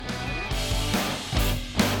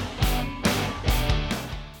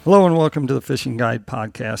Hello and welcome to the Fishing Guide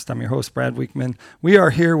Podcast. I'm your host, Brad Weekman. We are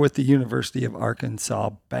here with the University of Arkansas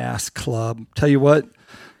Bass Club. Tell you what, a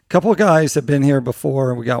couple of guys have been here before,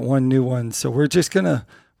 and we got one new one. So we're gonna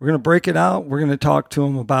break it out. We're gonna talk to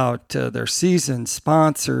them about their season,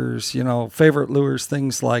 sponsors, favorite lures,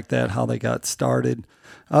 things like that, how they got started.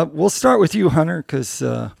 We'll start with you, Hunter, because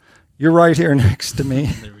you're right here next to me.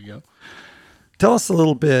 There we go. Tell us a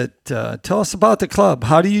little bit. Tell us about the club.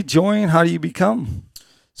 How do you join? How do you become?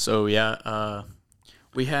 So, we had a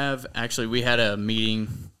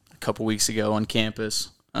meeting a couple weeks ago on campus,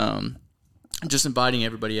 just inviting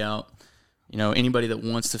everybody out, anybody that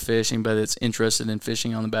wants to fish, anybody that's interested in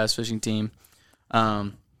fishing on the bass fishing team.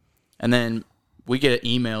 And then we get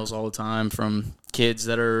emails all the time from kids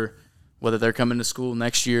that are, whether they're coming to school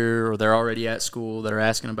next year or they're already at school, that are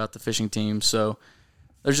asking about the fishing team. So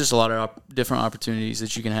there's just a lot of different opportunities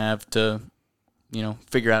that you can have to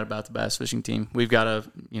figure out about the bass fishing team. We've got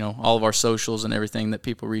all of our socials and everything that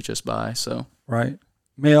people reach us by. So right,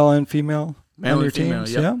 male and female, male and female.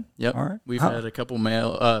 Yep. Yep. All right. We've had a couple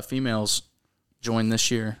females join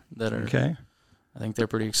this year that are okay. I think they're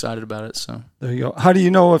pretty excited about it. So there you go. How do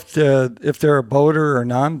you know if they're a boater or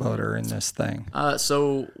non-boater in this thing?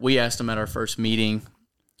 So we asked them at our first meeting.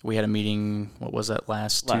 We had a meeting. What was that?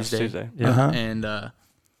 Last Tuesday. Yeah. And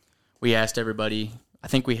we asked everybody. I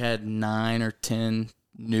think we had 9 or 10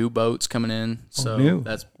 new boats coming in. So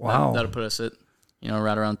that'll put us at,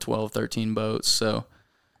 right around 12, 13 boats. So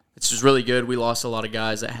it's just really good. We lost a lot of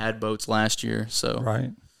guys that had boats last year. So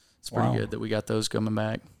it's pretty good that we got those coming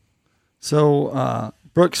back. So,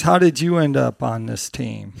 Brooks, how did you end up on this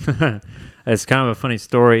team? It's kind of a funny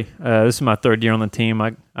story. This is my third year on the team.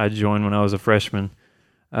 I joined when I was a freshman.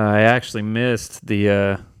 I actually missed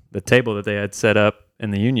the table that they had set up in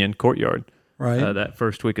the Union courtyard. Right. That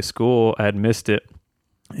first week of school, I had missed it.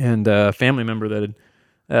 And a family member that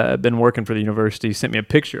had been working for the university sent me a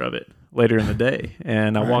picture of it later in the day.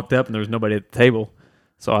 And I walked up, and there was nobody at the table.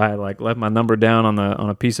 So I left my number down on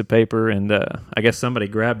a piece of paper, and I guess somebody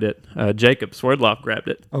grabbed it. Jacob Swerdloff grabbed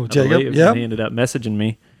it. Oh, Jacob, yeah. He ended up messaging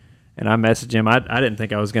me, and I messaged him. I didn't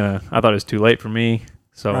think I was going to – I thought it was too late for me.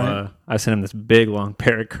 So I sent him this big, long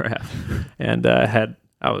paragraph, and I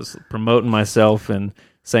was promoting myself and –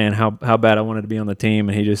 saying how bad I wanted to be on the team,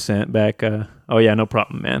 and he just sent back, "Oh yeah, no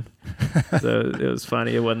problem, man." So it was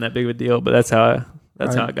funny. It wasn't that big of a deal, but that's how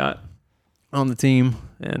I got on the team.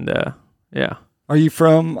 And yeah. Are you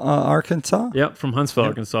from Arkansas? Yep, from Huntsville,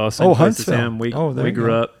 Arkansas. Same place as him. We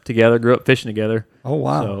grew up together, grew up fishing together. Oh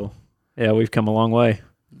wow! So yeah, we've come a long way.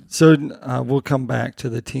 So we'll come back to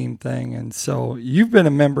the team thing. And so you've been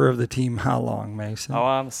a member of the team how long, Mason? Oh,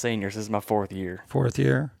 I'm a senior. This is my fourth year. Fourth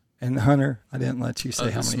year. And Hunter, I didn't let you say how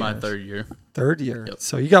many years. This is my third year. Third year. Yep.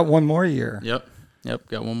 So you got one more year. Yep.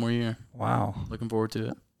 Got one more year. Wow. Looking forward to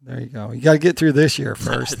it. There you go. You got to get through this year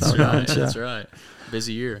first. That's right. That's right.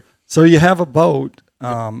 Busy year. So you have a boat,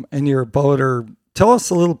 and you're a boater. Tell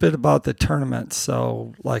us a little bit about the tournament.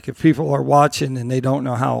 So, like, if people are watching and they don't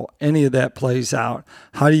know how any of that plays out,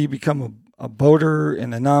 how do you become a boater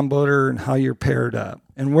and a non-boater, and how you're paired up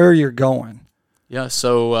and where you're going? Yeah.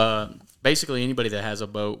 So, basically, anybody that has a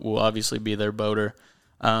boat will obviously be their boater.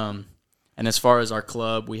 And as far as our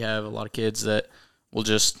club, we have a lot of kids that will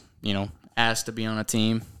just, ask to be on a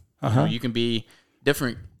team. You can be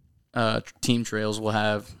different team trails will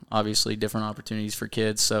have, obviously, different opportunities for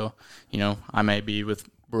kids. So, I may be with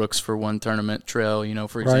Brooks for one tournament trail,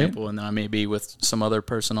 for example, and then I may be with some other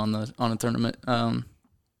person on a tournament.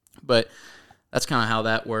 But that's kind of how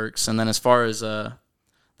that works. And then as far as the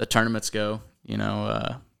tournaments go,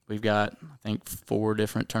 we've got, I think, 4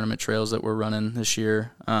 different tournament trails that we're running this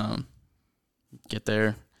year. Get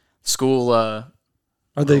there. School.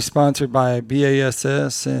 Are they sponsored by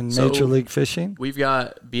BASS and Major League Fishing? We've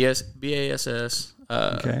got BASS,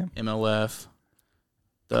 MLF,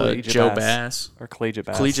 Joe Bass. Or Collegiate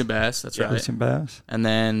Bass. Collegiate Bass, that's right. Collegiate Bass. And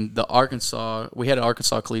then we had an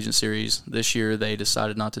Arkansas Collegiate Series. This year they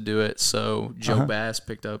decided not to do it, so Joe Bass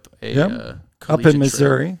picked up a up in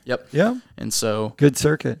Missouri. Yep. Yep. And so good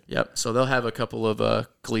circuit. Yep. So they'll have a couple of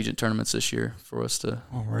collegiate tournaments this year for us to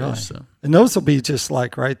fish. So. And those will be just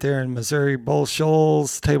like right there in Missouri, Bull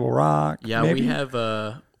Shoals, Table Rock. Yeah, maybe? We have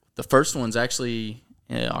the first one's actually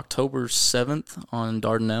October 7th on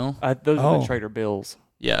Dardanelle. Those are the Trader Bills.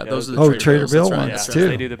 Yeah, those are the Trader Bill right. ones too.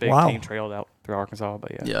 They do the big team trail out through Arkansas,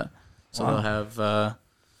 but yeah. Yeah. So they'll have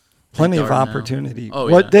plenty of opportunity.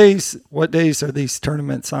 Oh, what days are these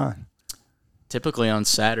tournaments on? Typically on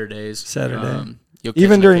Saturdays.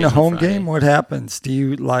 Even during the home game, what happens? Do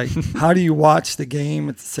you how do you watch the game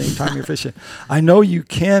at the same time you're fishing? I know you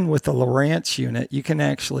can with the Lowrance unit. You can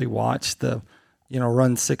actually watch the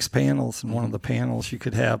run 6 panels, and one of the panels you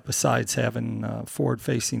could have, besides having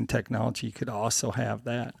forward-facing technology, you could also have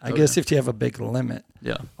that. I guess if you have a big limit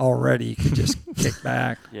already, you could just kick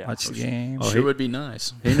back, watch the game. Oh, sure would be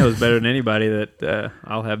nice. He knows better than anybody that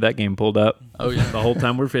I'll have that game pulled up. Oh yeah, the whole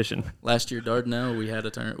time we're fishing. Last year, Dardanelle, we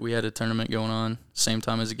had a tournament going on same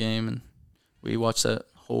time as a game, and we watched that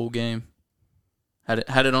whole game.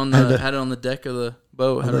 Had it on the deck of the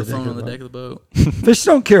boat. Had our phone on the deck of the boat. Fish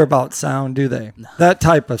don't care about sound, do they? No. That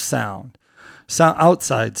type of sound,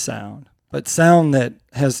 outside sound, but sound that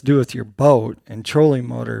has to do with your boat and trolling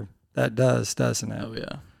motor. That does, doesn't it? Oh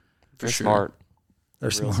yeah, They're smart.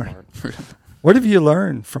 They're smart. What have you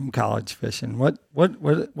learned from college fishing? What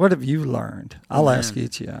have you learned? I'll ask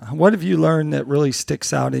each of you. What have you learned that really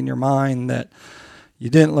sticks out in your mind that you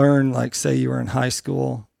didn't learn, like say you were in high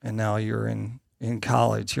school and now you're in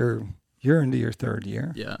college? You're into your 3rd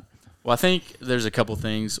year. Yeah. Well, I think there's a couple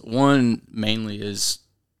things. One mainly is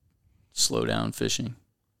slow down fishing.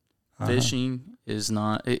 Fishing is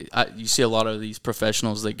not. You see a lot of these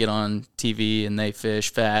professionals that get on TV and they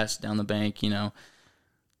fish fast down the bank.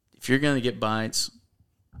 If you're going to get bites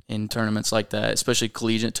in tournaments like that, especially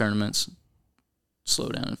collegiate tournaments, slow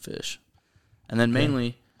down and fish. And then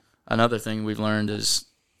mainly, another thing we've learned is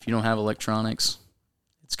if you don't have electronics,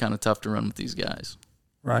 it's kind of tough to run with these guys.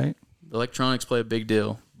 Right. Electronics play a big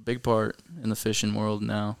part in the fishing world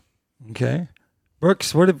now. Okay.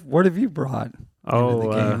 Brooks, what have you brought into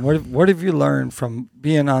the game? What have you learned from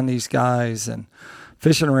being on these guys and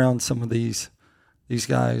fishing around some of these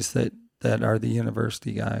guys that are the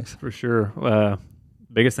university guys? For sure.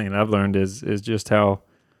 Biggest thing that I've learned is just how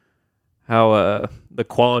the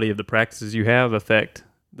quality of the practices you have affect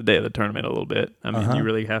the day of the tournament a little bit. I mean, you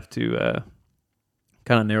really have to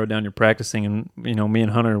kind of narrow down your practicing. And, me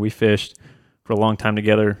and Hunter, we fished for a long time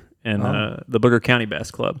together in the Booker County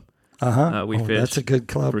Bass Club. We fished. That's a good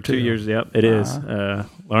club for 2 years. Yep, it is.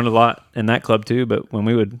 Learned a lot in that club too. But when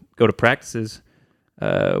we would go to practices,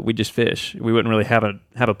 we just fish. We wouldn't really have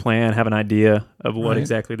a plan, have an idea of what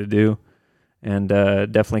exactly to do. And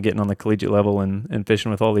definitely getting on the collegiate level and fishing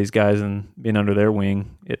with all these guys and being under their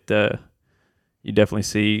wing, you definitely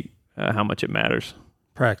see how much it matters.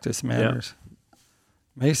 Practice matters. Yep.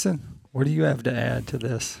 Mason, what do you have to add to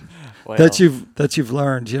this Well, that you've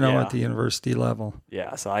learned, at the university level?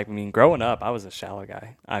 Yeah, so growing up, I was a shallow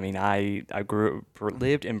guy. I mean, I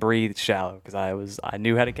lived and breathed shallow because I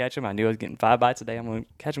knew how to catch them. I knew I was getting 5 bites a day. I'm going to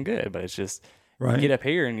catch them good, but it's just you get up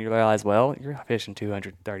here and you realize, well, you're fishing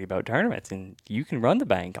 230 boat tournaments and you can run the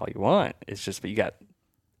bank all you want. It's just, but you got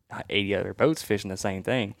 80 other boats fishing the same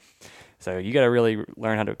thing, so you got to really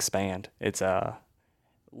learn how to expand. I've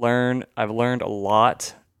learned a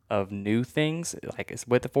lot of new things, like it's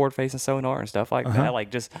with the forward-facing sonar and stuff like that. Like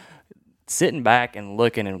just sitting back and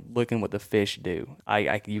looking what the fish do.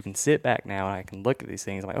 You can sit back now and I can look at these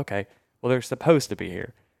things. I'm like, okay, well they're supposed to be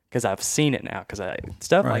here because I've seen it now. Because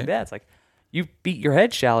stuff like that, it's like you beat your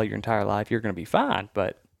head shallow your entire life, you're going to be fine.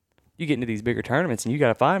 But you get into these bigger tournaments and you got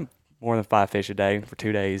to find more than 5 fish a day for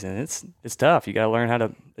 2 days, and it's tough. You got to learn how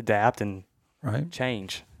to adapt and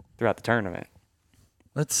change throughout the tournament.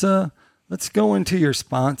 Let's go into your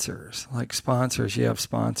sponsors. Like sponsors, you have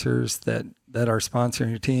sponsors that are sponsoring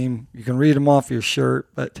your team. You can read them off your shirt,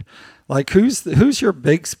 but like who's your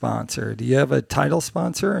big sponsor? Do you have a title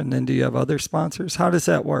sponsor, and then do you have other sponsors? How does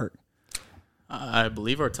that work? I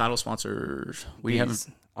believe our title sponsors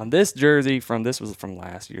on this jersey this was from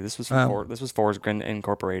last year. This was Forrest Grin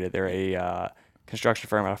Incorporated. They're a construction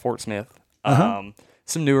firm out of Fort Smith.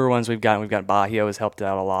 Some newer ones we've got Bahio has helped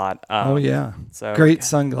out a lot. So great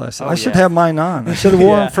sunglasses. I should have mine on. I should have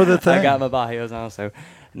worn them for the thing. I got my Bahios on. So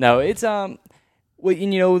no, it's the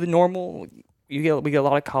normal. We get a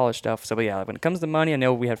lot of college stuff. So but yeah, when it comes to money, I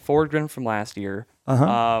know we had Forrest Grin from last year.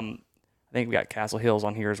 I think we got Castle Hills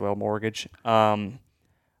on here as well. Mortgage.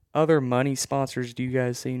 Other money sponsors. Do you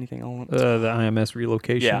guys see anything on the IMS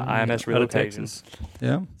relocation? Yeah, IMS relocation.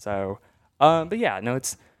 Yeah. So, but yeah, no,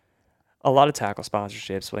 it's a lot of tackle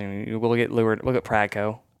sponsorships. We'll get lured. Look at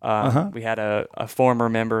Pradco. We had a former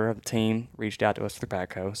member of the team reached out to us through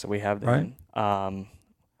Pradco, so we have them. Trying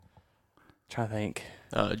to think.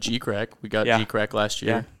 G-Crack. We got G-Crack last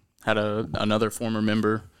year. Had another former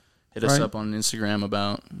member hit us up on Instagram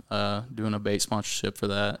about doing a bait sponsorship for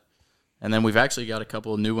that. And then we've actually got a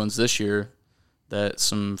couple of new ones this year that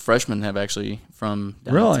some freshmen have actually from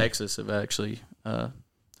down in Texas have actually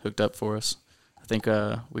hooked up for us. I think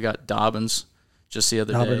we got Dobbins just the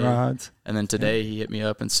other day. Rods. And then today he hit me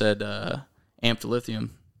up and said Amped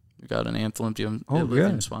Lithium. We got an Amped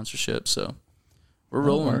Lithium sponsorship. So We're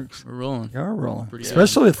rolling. We're rolling. You are rolling. Pretty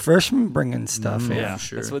Especially with freshmen bringing stuff in. Yeah,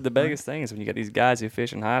 sure. that's what the biggest thing is when you get these guys who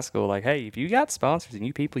fish in high school. Like, hey, if you got sponsors and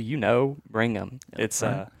you people bring them. It's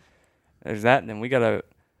there's that, and then we're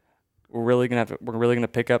really gonna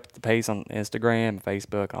pick up the pace on Instagram,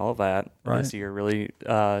 Facebook, all of that this year. Really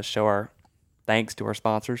show our thanks to our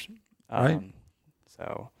sponsors.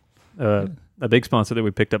 So a big sponsor that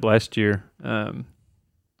we picked up last year,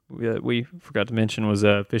 we forgot to mention, was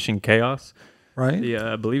Fishing Chaos. Right.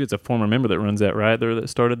 I believe it's a former member that runs that, right? There that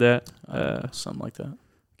started that. Something like that.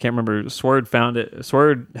 Can't remember. Sword found it.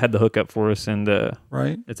 Sword had the hookup for us, and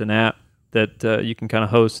it's an app that you can kind of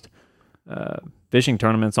host fishing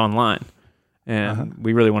tournaments online, and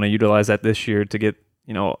we really want to utilize that this year to get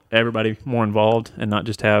everybody more involved and not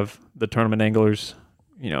just have the tournament anglers,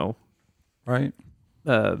 right,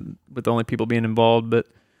 with only people being involved, but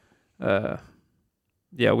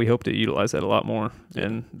we hope to utilize that a lot more,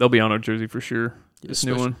 and they'll be on our jersey for sure. This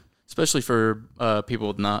new one, especially for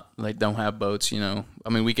people don't have boats. I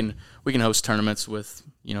mean, we can host tournaments with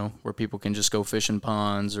where people can just go fish in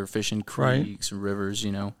ponds or fish in creeks or rivers,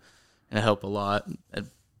 and it help a lot.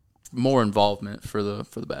 More involvement for the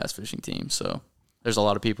bass fishing team. So there's a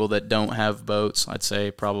lot of people that don't have boats. I'd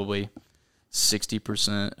say probably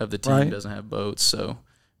 60% of the team doesn't have boats. So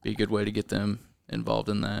be a good way to get them involved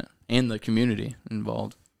in that and the community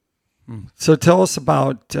involved. So tell us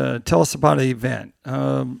about an event.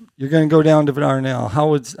 You're going to go down to Darnell.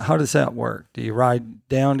 How does that work? Do you ride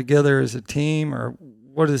down together as a team, or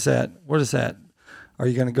what is that? Are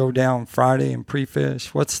you going to go down Friday and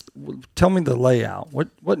pre-fish? Tell me the layout.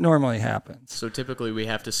 What normally happens? So typically we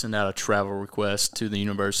have to send out a travel request to the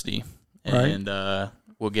university, and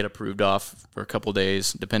we'll get approved off for a couple of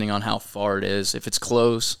days, depending on how far it is. If it's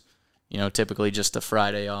close, typically just a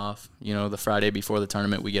Friday off. The Friday before the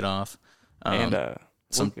tournament we get off.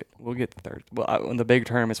 We'll get the third. Well, in the big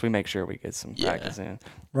tournaments, we make sure we get some practice in.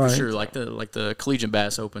 Right. For sure, like the Collegiate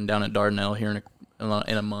Bass Open down at Dardanelle here in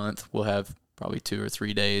a month, we'll have probably 2 or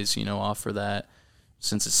 3 days, off for that.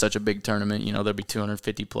 Since it's such a big tournament, there'll be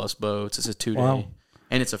 250 plus boats. It's a 2-day,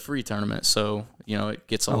 and it's a free tournament, so it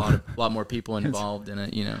gets a lot more people involved in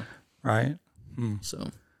it. Right.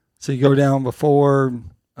 So you go down before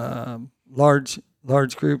large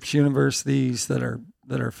groups, universities that are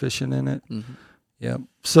fishing in it. Mm-hmm. Yep.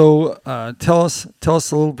 So tell us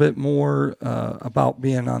a little bit more about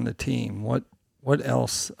being on the team. What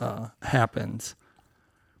else happens?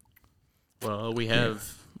 Well, we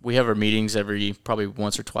have our meetings probably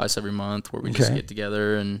once or twice every month where we just get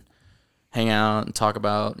together and hang out and talk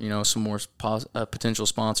about some more potential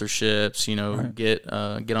sponsorships.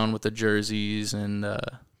 Get on with the jerseys and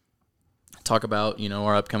talk about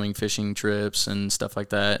our upcoming fishing trips and stuff like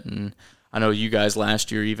that. And I know you guys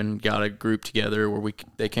last year even got a group together where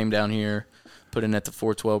they came down here, put in at the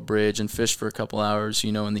 412 bridge and fished for a couple hours,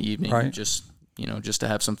 in the evening, just to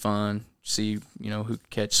have some fun. See, who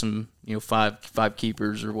could catch some, five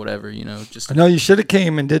keepers or whatever, just. I know you should have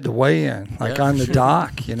came and did the weigh-in, on the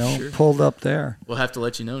dock, pulled up there. We'll have to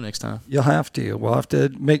let you know next time. You'll have to. We'll have to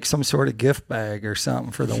make some sort of gift bag or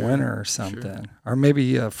something for the winner or something. Or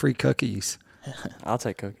maybe free cookies. I'll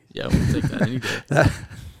take cookies. Yeah, we'll take that any day.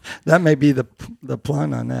 That may be the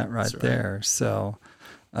plun on that right there. So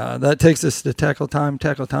that takes us to Tackle Time.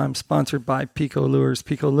 Tackle Time sponsored by Pico Lures.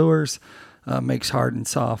 Pico Lures makes hard and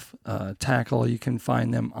soft tackle. You can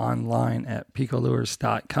find them online at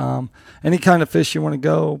picolures.com. Any kind of fish you want to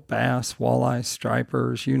go, bass, walleye,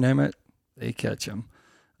 stripers, you name it, they catch them.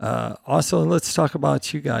 Also, let's talk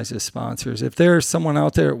about you guys as sponsors. If there's someone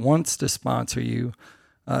out there that wants to sponsor you,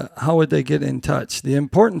 how would they get in touch? The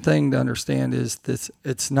important thing to understand is this: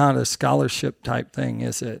 it's not a scholarship type thing,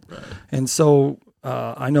 is it? Right. And so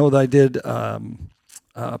I know that I did a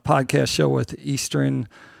podcast show with Eastern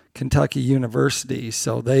Kentucky University,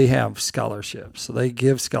 so they have scholarships. So they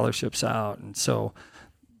give scholarships out, and so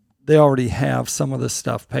they already have some of the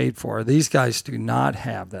stuff paid for. These guys do not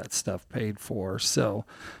have that stuff paid for. So,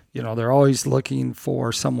 they're always looking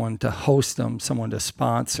for someone to host them, someone to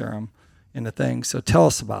sponsor them in the thing. So tell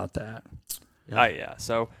us about that.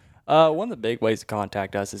 So one of the big ways to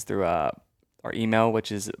contact us is through our email,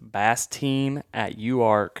 which is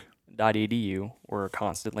bassteam@uark.edu. We're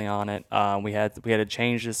constantly on it. We had a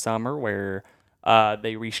change this summer where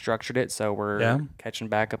they restructured it, so we're catching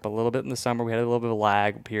back up a little bit in the summer. We had a little bit of a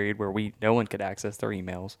lag period where no one could access their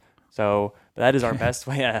emails. So that is our best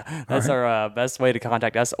way. That's our best way to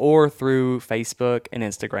contact us, or through Facebook and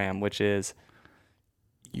Instagram, which is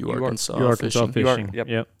Arkansas Fishing.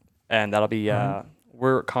 Yep. And that'll be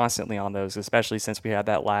we're constantly on those, especially since we had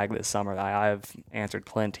that lag this summer. I've answered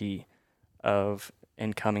plenty of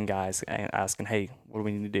incoming guys asking, hey, what do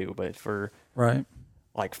we need to do? But for Right.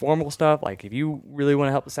 like formal stuff, like if you really want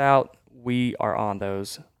to help us out, we are on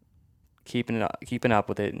those, keeping up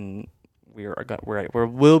with it, and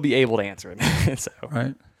we'll be able to answer it. So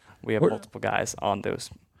Right. we have multiple guys on those.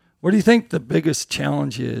 What do you think the biggest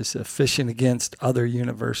challenge is of fishing against other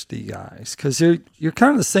university guys? Because you're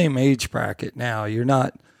kind of the same age bracket now. You're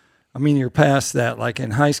not, I mean, you're past that. Like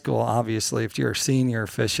in high school, obviously, if you're a senior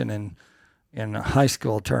fishing in a high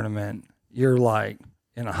school tournament, you're like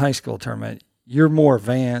in a high school tournament, you're more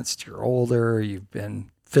advanced, you're older, you've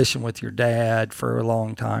been fishing with your dad for a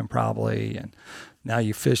long time probably, and now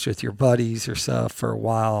you fish with your buddies or stuff for a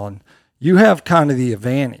while, and you have kind of the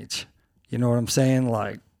advantage. You know what I'm saying?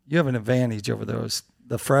 Like, you have an advantage over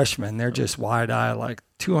the freshmen. They're just wide-eyed, like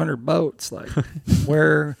 200 boats. Like,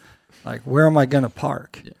 where am I going to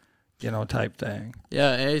park? Yeah. You know, type thing.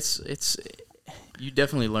 Yeah, it's you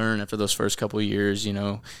definitely learn after those first couple of years. You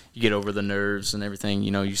know, you get over the nerves and everything.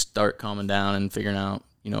 You know, you start calming down and figuring out,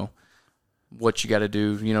 you know, what you got to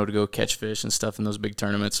do, you know, to go catch fish and stuff in those big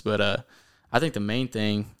tournaments. But I think the main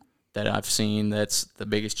thing that I've seen that's the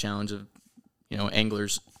biggest challenge of, you know,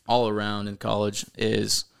 anglers all around in college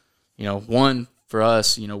is, you know, one, for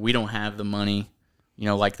us, you know, we don't have the money, you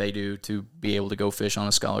know, like they do to be able to go fish on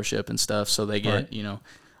a scholarship and stuff. So they get, Right. you know,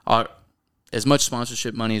 as much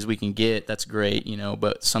sponsorship money as we can get, that's great, you know,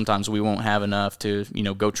 but sometimes we won't have enough to, you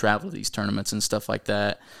know, go travel to these tournaments and stuff like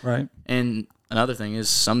that. Right. And another thing is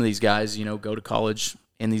some of these guys, you know, go to college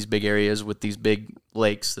in these big areas with these big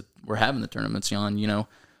lakes that we're having the tournaments on. You know,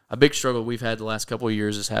 a big struggle we've had the last couple of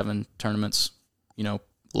years is having tournaments, you know,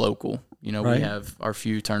 local. You know, Right. we have our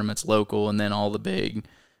few tournaments local, and then all the big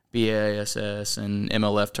BASS and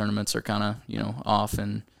MLF tournaments are kind of, you know, off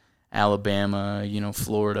in Alabama, you know,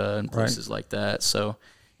 Florida and places like that. So,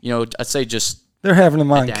 you know, I'd say just They're having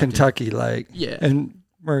them on adapting. Kentucky Lake. Yeah. And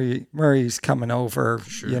Murray's coming over,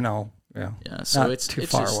 Sure. you know. Yeah. Yeah, so Not it's too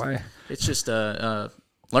it's far just, away. It's just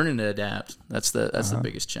learning to adapt. That's the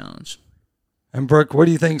biggest challenge. And Brooke, what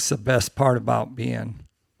do you think's the best part about being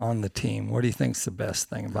on the team? What do you think's the best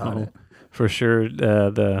thing about it? For sure,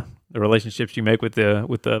 the relationships you make with the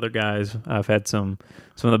other guys. I've had some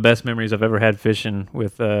of the best memories I've ever had fishing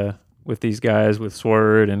with these guys, with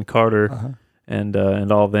Sword and Carter, and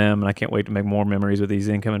all of them. And I can't wait to make more memories with these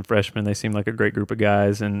incoming freshmen. They seem like a great group of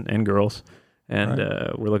guys and girls, and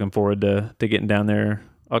we're looking forward to getting down there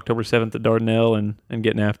October 7th at Dardanelle and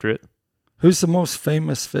getting after it. Who's the most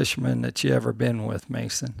famous fisherman that you ever been with,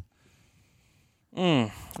 Mason?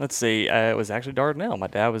 Let's see. It was actually Dardanelle. My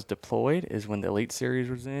dad was deployed is when the Elite Series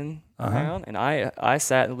was in town, and I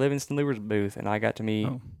sat in the Livingston Lures booth, and I got to meet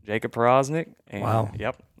Jacob Porosnik. And, Wow.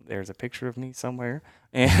 Yep. There's a picture of me somewhere.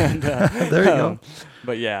 And There you go.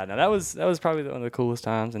 But yeah, no, that was probably one of the coolest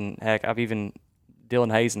times. And heck,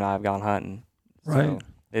 Dylan Hayes and I have gone hunting. So Right.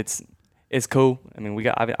 It's cool. I mean,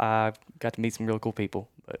 I've got to meet some real cool people.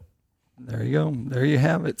 But There you go. There you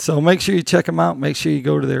have it. So make sure you check them out. Make sure you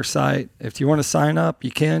go to their site. If you want to sign up,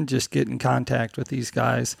 you can. Just get in contact with these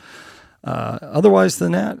guys. Otherwise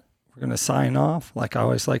than that, we're going to sign off. Like I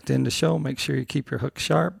always like to end the show, make sure you keep your hook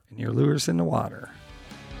sharp and your lures in the water.